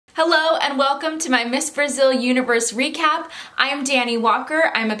Hello and welcome to my Miss Brazil Universe recap. I am Dani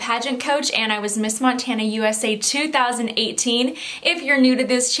Walker. I'm a pageant coach and I was Miss Montana USA 2018. If you're new to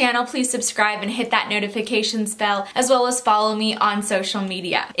this channel, please subscribe and hit that notifications bell, as well as follow me on social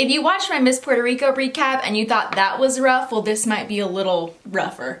media. If you watched my Miss Puerto Rico recap and you thought that was rough, well, this might be a little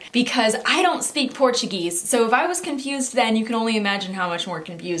rougher because I don't speak Portuguese. So if I was confused then, you can only imagine how much more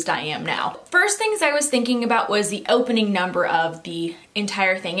confused I am now. First things I was thinking about was the opening number of the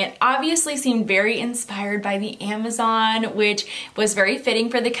entire thing. It obviously seemed very inspired by the Amazon, which was very fitting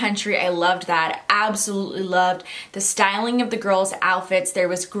for the country. I loved that. Absolutely loved the styling of the girls' outfits. There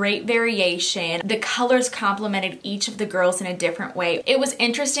was great variation. The colors complemented each of the girls in a different way. It was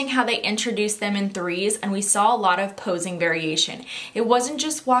interesting how they introduced them in threes, and we saw a lot of posing variation. It wasn't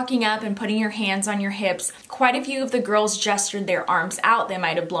just walking up and putting your hands on your hips. Quite a few of the girls gestured their arms out. They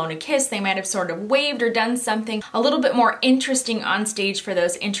might have blown a kiss. They might have sort of waved or done something a little bit more interesting on stage for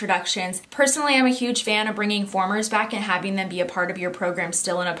those introductions. Personally, I'm a huge fan of bringing formers back and having them be a part of your program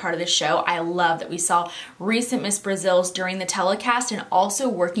still and a part of the show. I love that we saw recent Miss Brazils during the telecast and also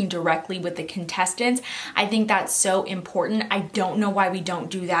working directly with the contestants. I think that's so important. I don't know why we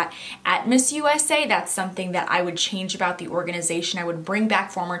don't do that at Miss USA. That's something that I would change about the organization. I would bring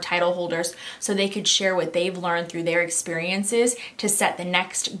back former title holders so they could share what they've learned through their experiences to set the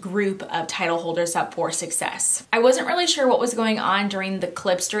next group of title holders up for success. I wasn't really sure what was going on during the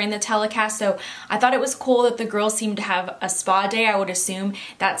clips during the telecast, so I thought it was cool that the girls seemed to have a spa day. I would assume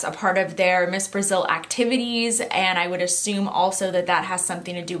that's a part of their Miss Brazil activities, and I would assume also that that has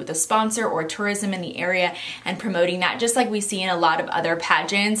something to do with a sponsor or tourism in the area and promoting that, just like we see in a lot of other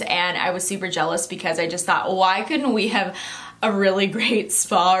pageants. And I was super jealous because I just thought, why couldn't we have a really great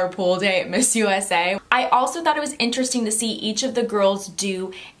spa or pool day at Miss USA? I also thought it was interesting to see each of the girls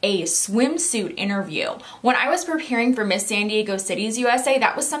do a swimsuit interview. When I was preparing for Miss San Diego Cities USA,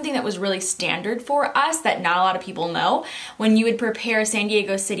 that was something that was really standard for us that not a lot of people know. When you would prepare San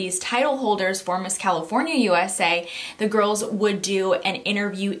Diego City's title holders for Miss California USA, the girls would do an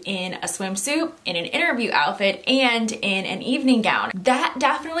interview in a swimsuit, in an interview outfit, and in an evening gown. That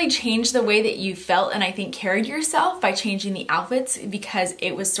definitely changed the way that you felt and I think carried yourself by changing the outfits, because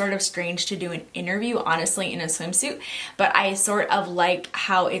it was sort of strange to do an interview honestly in a swimsuit, but I sort of like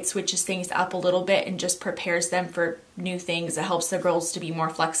how it switches things up a little bit and just prepares them for new things. It helps the girls to be more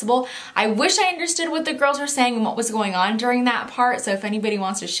flexible. I wish I understood what the girls were saying and what was going on during that part, so if anybody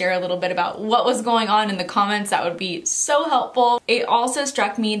wants to share a little bit about what was going on in the comments, that would be so helpful. It also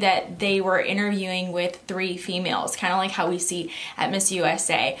struck me that they were interviewing with 3 females, kind of like how we see at Miss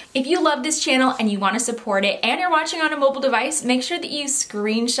USA. If you love this channel and you want to support it and you're watching on a mobile device, make sure that you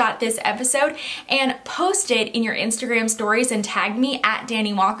screenshot this episode and post it in your Instagram stories and tag me at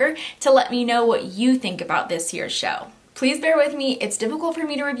Dani Walker to let me know what you think about this year's show. Please bear with me, it's difficult for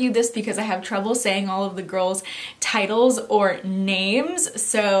me to review this because I have trouble saying all of the girls' titles or names,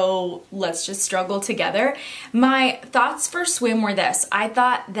 so let's just struggle together. My thoughts for swim were this. I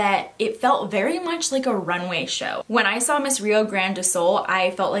thought that it felt very much like a runway show. When I saw Miss Rio Grande do Sul, I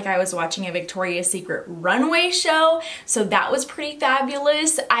felt like I was watching a Victoria's Secret runway show, so that was pretty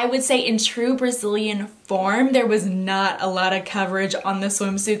fabulous. I would say in true Brazilian form, there was not a lot of coverage on the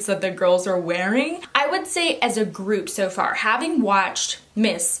swimsuits that the girls were wearing. I would say as a group so far, having watched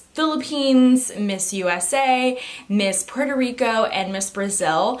Miss Philippines, Miss USA, Miss Puerto Rico, and Miss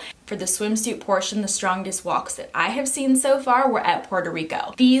Brazil, for the swimsuit portion, the strongest walks that I have seen so far were at Puerto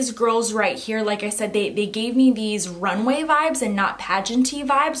Rico. These girls right here, like I said, they gave me these runway vibes and not pageanty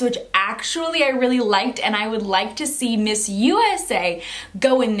vibes, which actually I really liked, and I would like to see Miss USA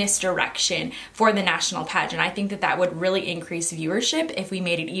go in this direction for the national pageant. I think that that would really increase viewership if we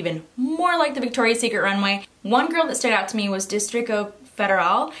made it even more like the Victoria's Secret runway. One girl that stood out to me was Distrito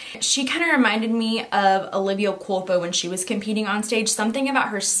Federal. She kind of reminded me of Olivia Culpo when she was competing on stage. Something about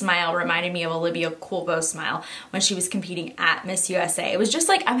her smile reminded me of Olivia Culpo's smile when she was competing at Miss USA. It was just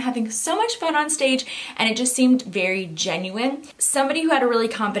like, I'm having so much fun on stage, and it just seemed very genuine. Somebody who had a really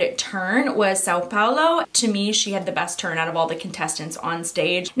confident turn was Sao Paulo. To me, she had the best turn out of all the contestants on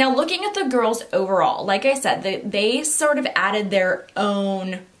stage. Now, looking at the girls overall, like I said, they sort of added their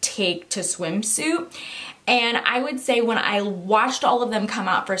own take to swimsuit. And I would say when I watched all of them come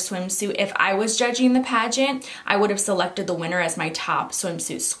out for swimsuit, if I was judging the pageant, I would have selected the winner as my top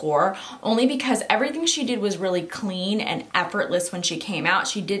swimsuit score, only because everything she did was really clean and effortless when she came out.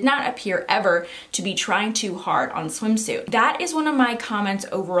 She did not appear ever to be trying too hard on swimsuit. That is one of my comments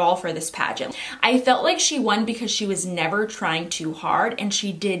overall for this pageant. I felt like she won because she was never trying too hard, and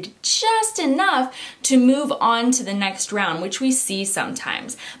she did just enough to move on to the next round, which we see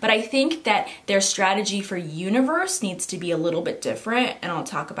sometimes. But I think that their strategy for Universe needs to be a little bit different, and I'll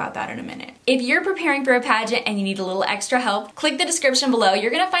talk about that in a minute. If you're preparing for a pageant and you need a little extra help, click the description below.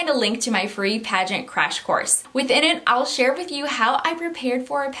 You're gonna find a link to my free pageant crash course. Within it, I'll share with you how I prepared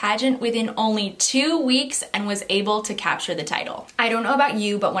for a pageant within only 2 weeks and was able to capture the title. I don't know about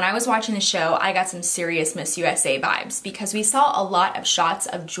you, but when I was watching the show, I got some serious Miss USA vibes because we saw a lot of shots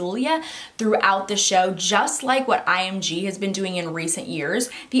of Julia throughout the show, just like what IMG has been doing in recent years.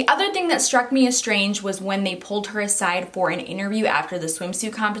 The other thing that struck me as strange was when they pulled her aside for an interview after the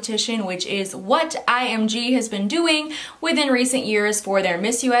swimsuit competition, which is what IMG has been doing within recent years for their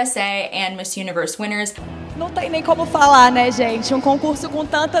Miss USA and Miss Universe winners. Não tem nem como falar, né, gente? Concurso com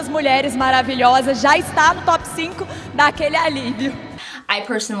tantas mulheres maravilhosas já está no top 5 daquele alívio. I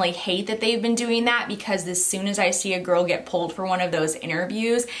personally hate that they've been doing that because as soon as I see a girl get pulled for one of those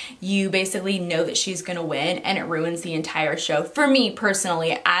interviews, you basically know that she's gonna win and it ruins the entire show for me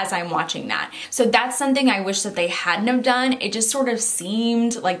personally as I'm watching that. So that's something I wish that they hadn't have done. It just sort of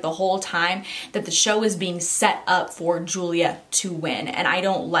seemed like the whole time that the show was being set up for Julia to win, and I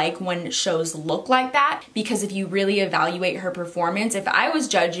don't like when shows look like that because if you really evaluate her performance, if I was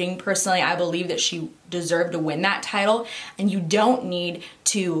judging personally, I believe that she deserved to win that title, and you don't need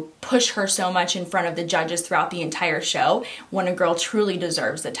to push her so much in front of the judges throughout the entire show when a girl truly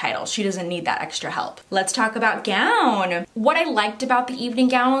deserves the title. She doesn't need that extra help. Let's talk about gown. What I liked about the evening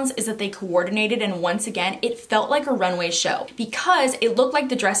gowns is that they coordinated, and once again, it felt like a runway show because it looked like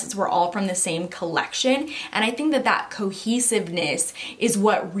the dresses were all from the same collection, and I think that that cohesiveness is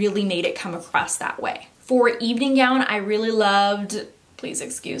what really made it come across that way. For evening gown, I really loved, please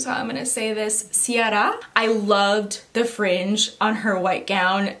excuse how I'm gonna say this, Ciara. I loved the fringe on her white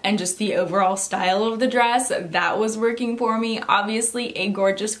gown and just the overall style of the dress. That was working for me. Obviously a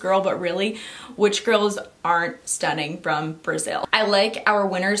gorgeous girl, but really, which girls aren't stunning from Brazil? I like our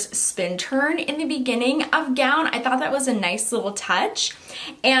winner's spin turn in the beginning of gown. I thought that was a nice little touch.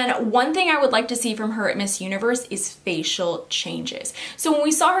 And one thing I would like to see from her at Miss Universe is facial changes. So when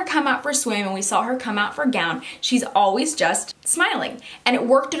we saw her come out for swim and we saw her come out for gown, she's always just smiling. And it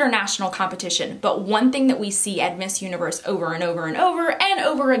worked at her national competition. But one thing that we see at Miss Universe over and over and over and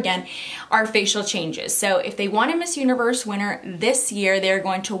over again are facial changes. So if they want a Miss Universe winner this year, they're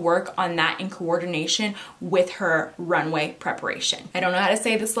going to work on that in coordination with her runway preparation. I don't know how to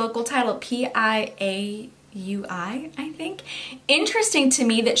say this local title, P-I-A-U-I, I think. Interesting to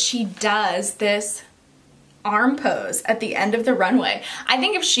me that she does this arm pose at the end of the runway. I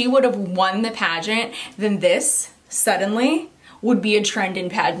think if she would have won the pageant, then this suddenly would be a trend in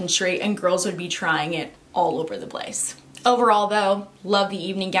pageantry and girls would be trying it all over the place. Overall though, love the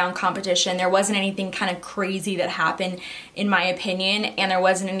evening gown competition. There wasn't anything kind of crazy that happened in my opinion, and there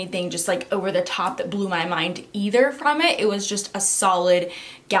wasn't anything just like over the top that blew my mind either from it. It was just a solid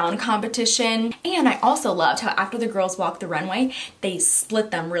gown competition. And I also loved how after the girls walked the runway, they split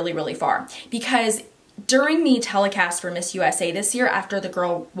them really, really far, because during the telecast for Miss USA this year, after the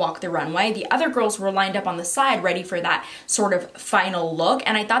girl walked the runway, the other girls were lined up on the side ready for that sort of final look,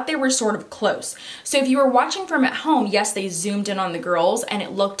 and I thought they were sort of close. So if you were watching from at home, yes, they zoomed in on the girls and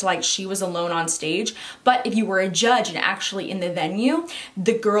it looked like she was alone on stage, but if you were a judge and actually in the venue,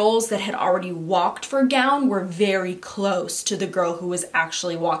 the girls that had already walked for gown were very close to the girl who was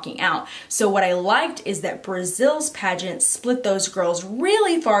actually walking out. So what I liked is that Brazil's pageant split those girls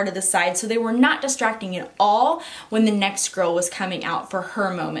really far to the side so they were not distracting at all when the next girl was coming out for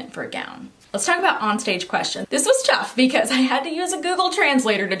her moment for gown. Let's talk about onstage questions. This was tough because I had to use a Google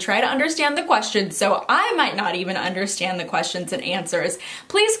Translator to try to understand the questions, so I might not even understand the questions and answers.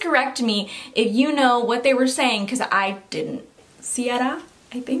 Please correct me if you know what they were saying because I didn't. Ciara,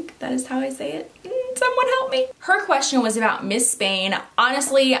 I think that is how I say it. Someone help me. Her question was about Miss Spain.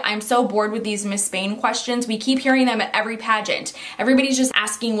 Honestly, I'm so bored with these Miss Spain questions. We keep hearing them at every pageant. Everybody's just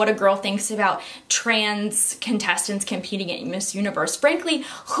asking what a girl thinks about trans contestants competing at Miss Universe. Frankly,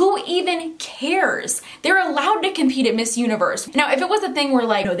 who even cares? They're allowed to compete at Miss Universe. Now, if it was a thing where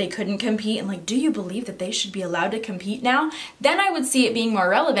like, no, they couldn't compete and like, do you believe that they should be allowed to compete now? Then I would see it being more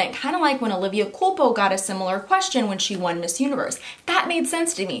relevant, kind of like when Olivia Culpo got a similar question when she won Miss Universe. That made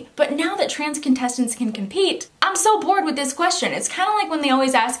sense to me. But now that trans contestants can compete, I'm so bored with this question. It's kind of like when they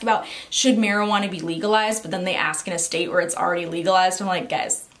always ask about should marijuana be legalized, but then they ask in a state where it's already legalized. I'm like,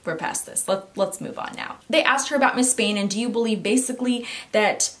 guys, we're past this. Let's move on now. They asked her about Miss Spain and do you believe basically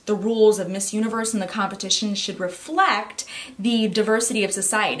that the rules of Miss Universe and the competition should reflect the diversity of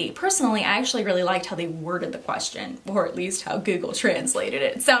society? Personally, I actually really liked how they worded the question, or at least how Google translated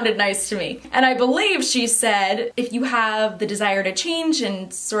it. It sounded nice to me. And I believe she said if you have the desire to change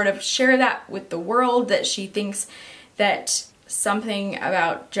and sort of share that with the world, that she thinks that something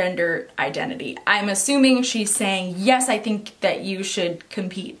about gender identity. I'm assuming she's saying, yes, I think that you should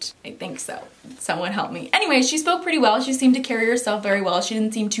compete. I think so. Someone help me. Anyway, she spoke pretty well. She seemed to carry herself very well. She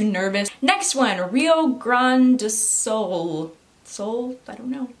didn't seem too nervous. Next one, Rio Grande do Sul. I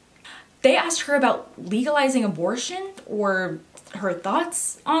don't know. They asked her about legalizing abortion or her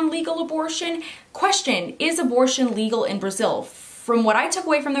thoughts on legal abortion. Question, is abortion legal in Brazil? From what I took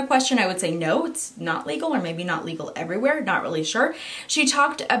away from the question, I would say no, it's not legal, or maybe not legal everywhere, not really sure. She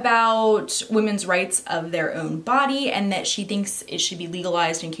talked about women's rights of their own body and that she thinks it should be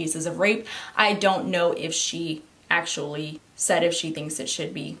legalized in cases of rape. I don't know if she actually said if she thinks it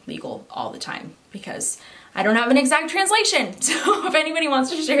should be legal all the time, because I don't have an exact translation, so if anybody wants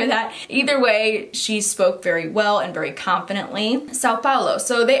to share that. Either way, she spoke very well and very confidently. Sao Paulo,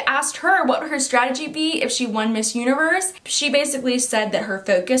 so they asked her what would her strategy be if she won Miss Universe. She basically said that her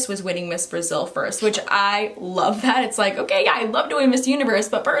focus was winning Miss Brazil first, which I love that. It's like, okay, yeah, I'd love to win Miss Universe,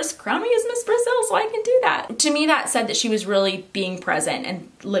 but first, crown me as Miss Brazil so I can do that. To me, that said that she was really being present and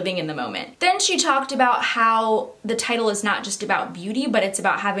living in the moment. Then she talked about how the title is not just about beauty, but it's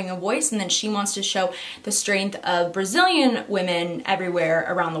about having a voice, and then she wants to show the strength of Brazilian women everywhere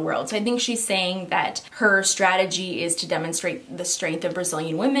around the world. So I think she's saying that her strategy is to demonstrate the strength of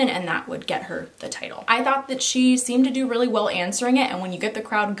Brazilian women, and that would get her the title. I thought that she seemed to do really well answering it, and when you get the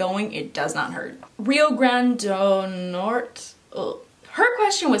crowd going, it does not hurt. Rio Grande do Norte. Ugh. Her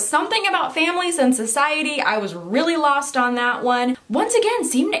question was something about families and society. I was really lost on that one. Once again,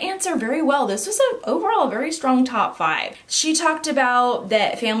 seemed to answer very well. This was an overall very strong top 5. She talked about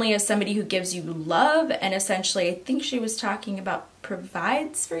that family is somebody who gives you love, and essentially I think she was talking about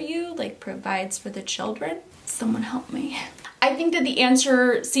provides for you, like provides for the children. Someone help me. I think that the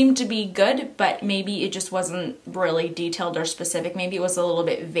answer seemed to be good, but maybe it just wasn't really detailed or specific. Maybe it was a little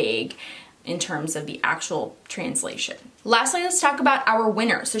bit vague in terms of the actual translation. Lastly, let's talk about our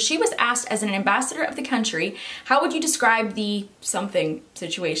winner. So she was asked, as an ambassador of the country, how would you describe the something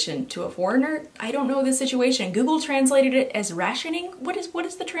situation to a foreigner? I don't know the situation. Google translated it as rationing. What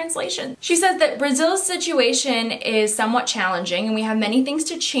is the translation? She says that Brazil's situation is somewhat challenging and we have many things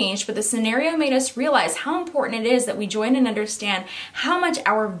to change, but the scenario made us realize how important it is that we join and understand how much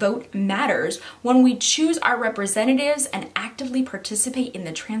our vote matters when we choose our representatives and actively participate in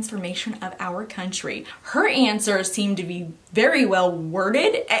the transformation of our country. Her answer seemed to be very well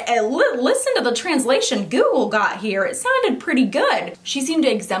worded. Listen to the translation Google got here. It sounded pretty good. She seemed to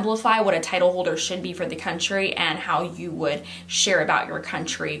exemplify what a title holder should be for the country and how you would share about your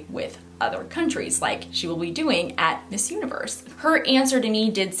country with other countries, like she will be doing at Miss Universe. Her answer to me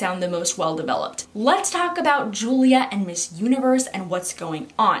did sound the most well-developed. Let's talk about Julia and Miss Universe and what's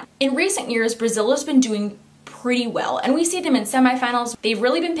going on. In recent years, Brazil has been doing pretty well, and we see them in semifinals. They've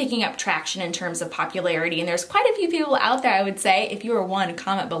really been picking up traction in terms of popularity, and there's quite a few people out there, I would say. If you are one,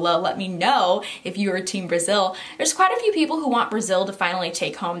 comment below, let me know if you are Team Brazil. There's quite a few people who want Brazil to finally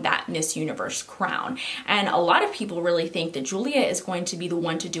take home that Miss Universe crown, and a lot of people really think that Julia is going to be the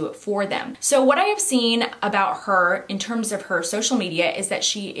one to do it for them. So what I have seen about her in terms of her social media is that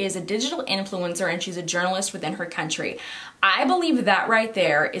she is a digital influencer and she's a journalist within her country. I believe that right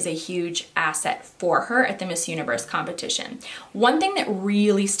there is a huge asset for her at the Miss Universe competition. One thing that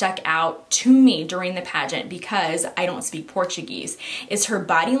really stuck out to me during the pageant, because I don't speak Portuguese, is her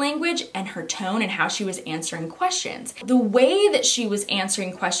body language and her tone and how she was answering questions. The way that she was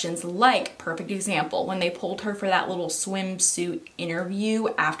answering questions, like, perfect example, when they pulled her for that little swimsuit interview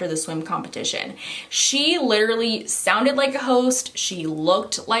after the swim competition. She literally sounded like a host, she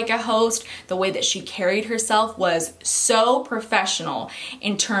looked like a host, the way that she carried herself was so professional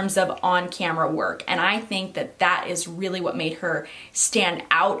in terms of on-camera work, and I think that that is really what made her stand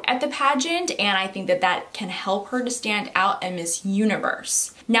out at the pageant, and I think that that can help her to stand out at Miss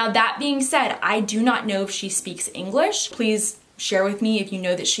Universe. Now, that being said, I do not know if she speaks English. Please share with me if you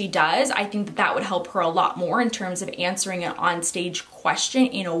know that she does. I think that that would help her a lot more in terms of answering an on-stage question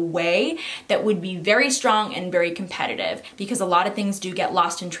in a way that would be very strong and very competitive, because a lot of things do get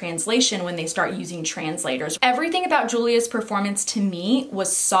lost in translation when they start using translators. Everything about Julia's performance to me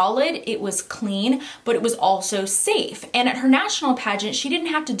was solid, it was clean, but it was also safe. And at her national pageant, she didn't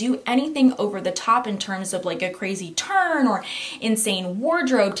have to do anything over the top in terms of like a crazy turn or insane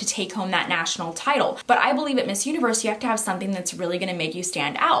wardrobe to take home that national title. But I believe at Miss Universe, you have to have something that's really gonna make you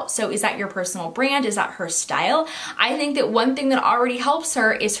stand out. So is that your personal brand? Is that her style? I think that one thing that already already helps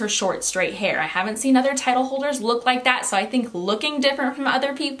her is her short straight hair. I haven't seen other title holders look like that, so I think looking different from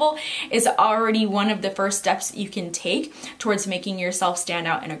other people is already one of the first steps you can take towards making yourself stand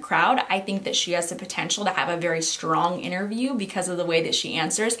out in a crowd. I think that she has the potential to have a very strong interview because of the way that she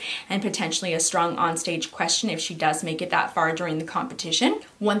answers, and potentially a strong onstage question if she does make it that far during the competition.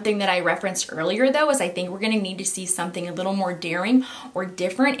 One thing that I referenced earlier though is I think we're going to need to see something a little more daring or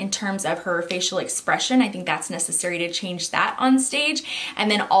different in terms of her facial expression. I think that's necessary to change that on stage.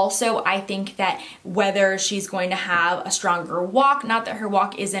 And then also I think that whether she's going to have a stronger walk, not that her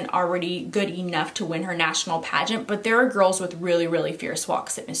walk isn't already good enough to win her national pageant, but there are girls with really, really fierce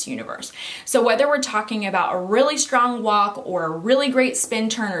walks at Miss Universe. So whether we're talking about a really strong walk or a really great spin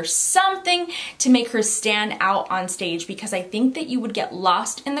turn or something to make her stand out on stage, because I think that you would get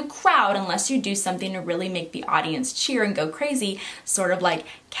lost in the crowd unless you do something to really make the audience cheer and go crazy, sort of like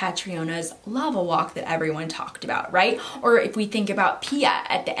Catriona's lava walk that everyone talked about, right? Or if we think about Pia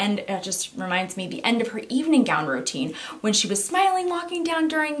at the end, it just reminds me the end of her evening gown routine when she was smiling walking down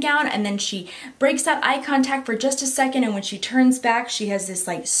during gown, and then she breaks that eye contact for just a second, and when she turns back she has this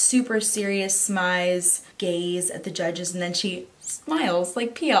like super serious smize gaze at the judges, and then she smiles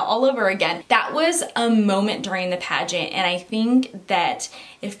like Pia all over again. That was a moment during the pageant, and I think that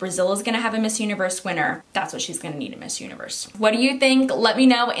if Brazil is gonna have a Miss Universe winner, that's what she's gonna need at Miss Universe. What do you think? Let me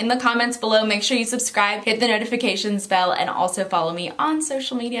know in the comments below. Make sure you subscribe, hit the notifications bell, and also follow me on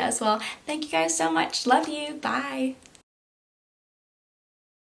social media as well. Thank you guys so much. Love you. Bye.